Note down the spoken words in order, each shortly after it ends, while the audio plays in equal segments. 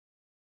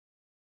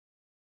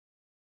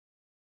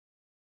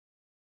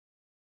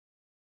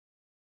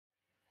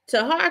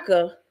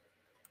Taharka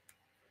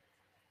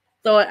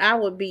thought I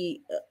would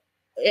be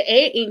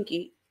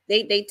ENQI.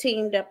 They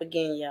teamed up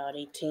again, y'all.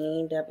 They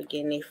teamed up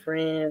again. They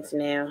friends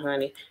now,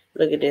 honey.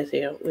 Look at this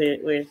here.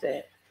 Where's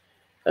that?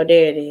 Oh,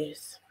 there it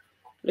is.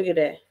 Look at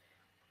that.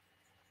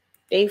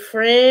 They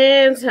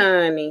friends,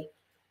 honey.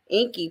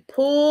 ENQI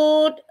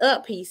pulled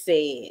up, he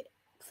said,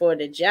 for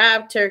the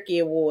Job Turkey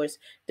Awards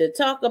to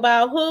talk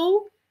about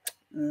who?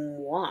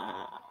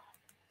 Wow.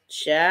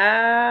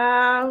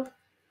 Child.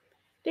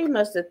 They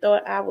must have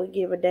thought I would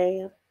give a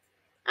damn.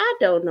 I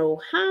don't know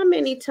how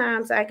many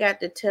times I got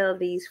to tell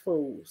these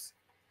fools,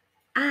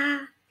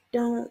 I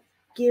don't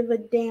give a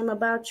damn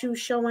about you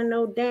showing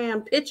no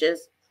damn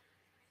pictures.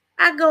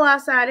 I go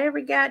outside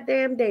every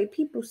goddamn day.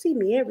 People see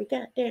me every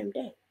goddamn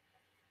day.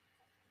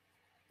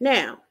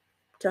 Now,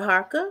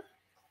 Taharka,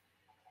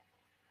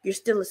 you're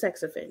still a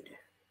sex offender.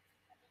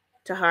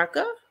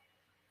 Taharka,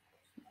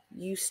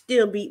 you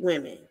still beat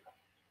women.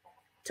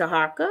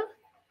 Taharka,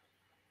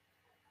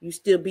 you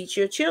still beat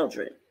your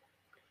children.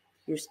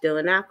 You're still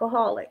an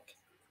alcoholic.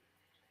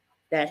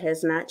 That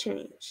has not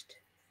changed.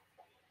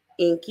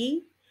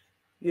 ENQI,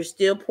 you're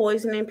still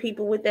poisoning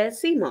people with that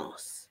sea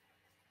moss.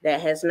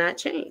 That has not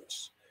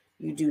changed.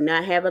 You do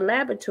not have a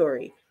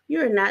laboratory.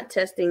 You're not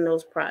testing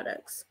those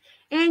products.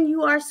 And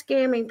you are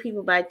scamming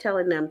people by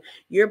telling them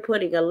you're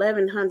putting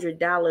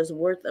 $1,100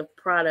 worth of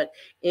product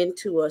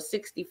into a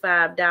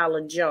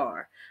 $65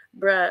 jar.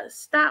 Bruh,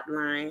 stop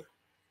lying.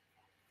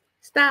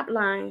 Stop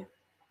lying.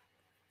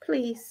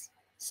 Please,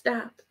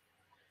 stop.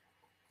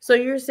 So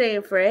you're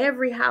saying for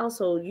every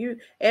household,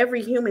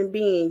 every human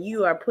being,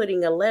 you are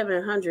putting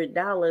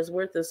 $1,100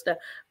 worth of stuff.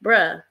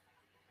 Bruh.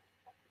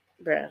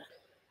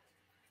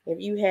 If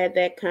you had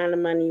that kind of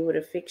money, you would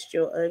have fixed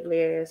your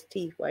ugly ass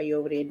teeth while you're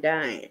over there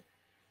dying.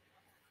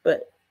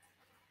 But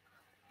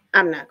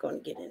I'm not going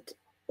to get into.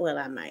 Well,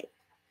 I might.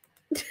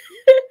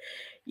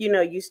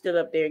 You stood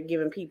up there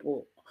giving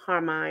people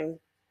Harmine,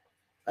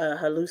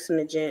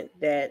 hallucinogen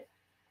that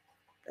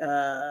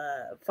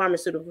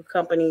pharmaceutical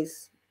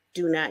companies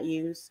do not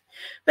use.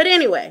 But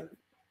anyway,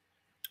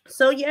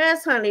 so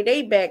yes, honey,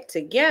 they back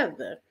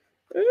together.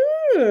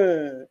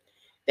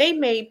 They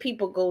made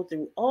people go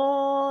through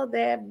all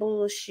that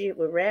bullshit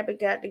with Rabbit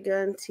Got the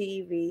Gun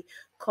TV,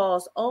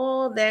 caused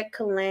all that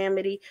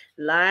calamity,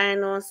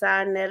 lying on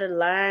Sinetta,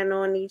 lying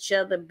on each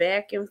other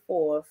back and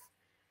forth,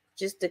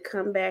 just to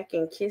come back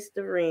and kiss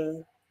the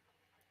ring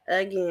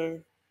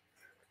again.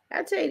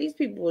 I tell you, these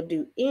people will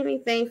do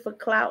anything for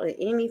clout and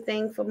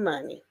anything for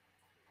money.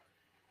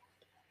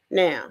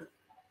 Now,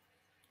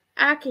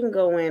 I can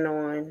go in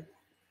on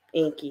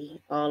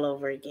ENQI all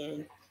over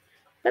again.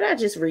 But I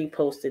just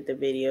reposted the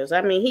videos.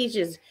 I mean,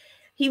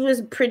 he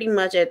was pretty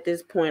much at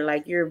this point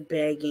like, you're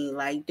begging.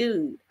 Like,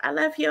 dude, I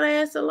left your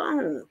ass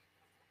alone.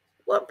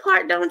 What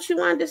part don't you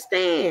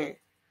understand?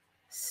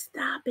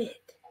 Stop it.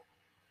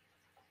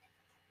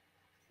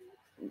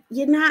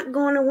 You're not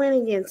going to win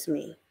against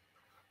me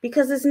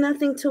because there's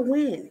nothing to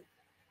win.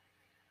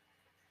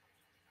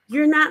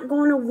 You're not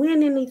going to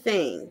win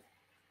anything.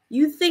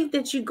 You think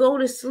that you go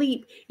to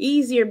sleep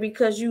easier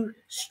because you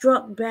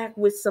struck back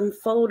with some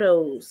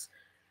photos.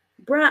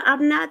 Bruh,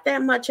 I'm not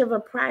that much of a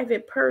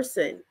private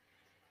person.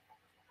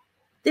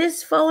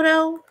 This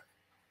photo,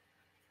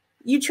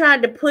 you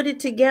tried to put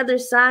it together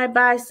side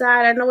by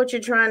side. I know what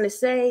you're trying to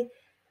say.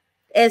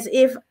 As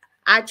if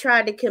I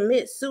tried to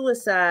commit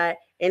suicide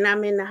and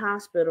I'm in the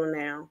hospital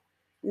now.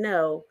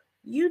 No,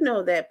 you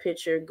know that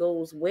picture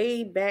goes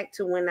way back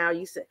to when I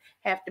used to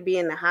have to be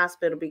in the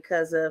hospital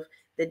because of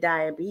the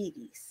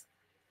diabetes.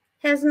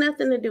 Has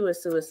nothing to do with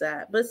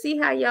suicide. But see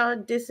how y'all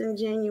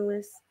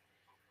disingenuous?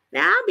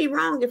 Now, I'll be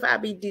wrong if I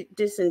be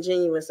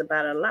disingenuous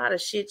about a lot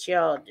of shit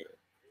y'all do.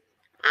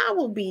 I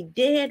will be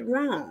dead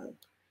wrong.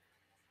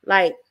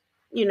 Like,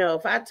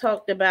 if I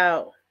talked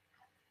about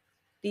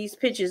these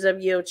pictures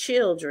of your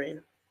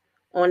children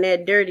on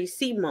that dirty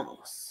sea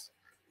moss,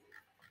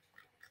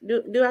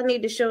 do I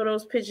need to show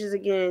those pictures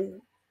again,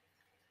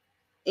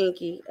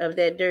 ENQI, of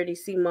that dirty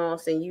sea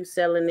moss and you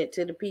selling it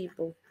to the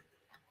people?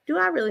 Do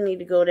I really need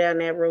to go down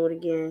that road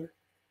again?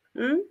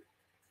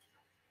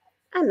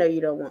 I know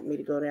you don't want me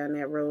to go down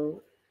that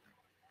road.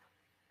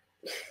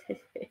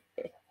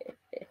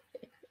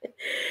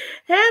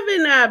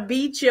 Haven't I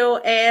beat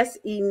your ass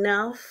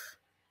enough?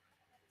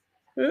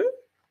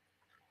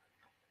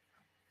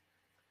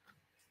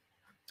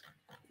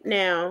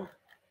 Now,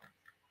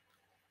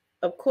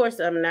 of course,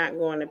 I'm not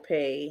going to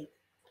pay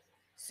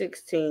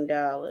 $16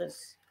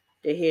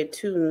 to hear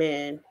two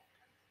men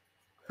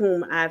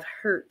whom I've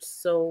hurt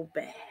so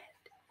bad.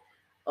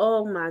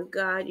 Oh my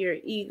God, your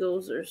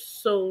egos are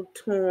so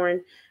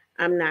torn.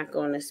 I'm not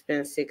going to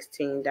spend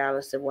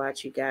 $16 to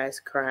watch you guys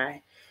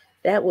cry.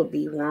 That would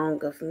be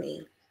wrong of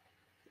me.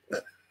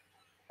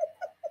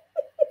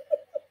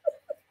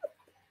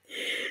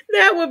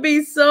 That would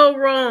be so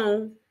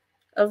wrong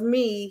of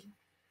me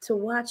to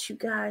watch you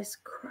guys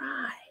cry.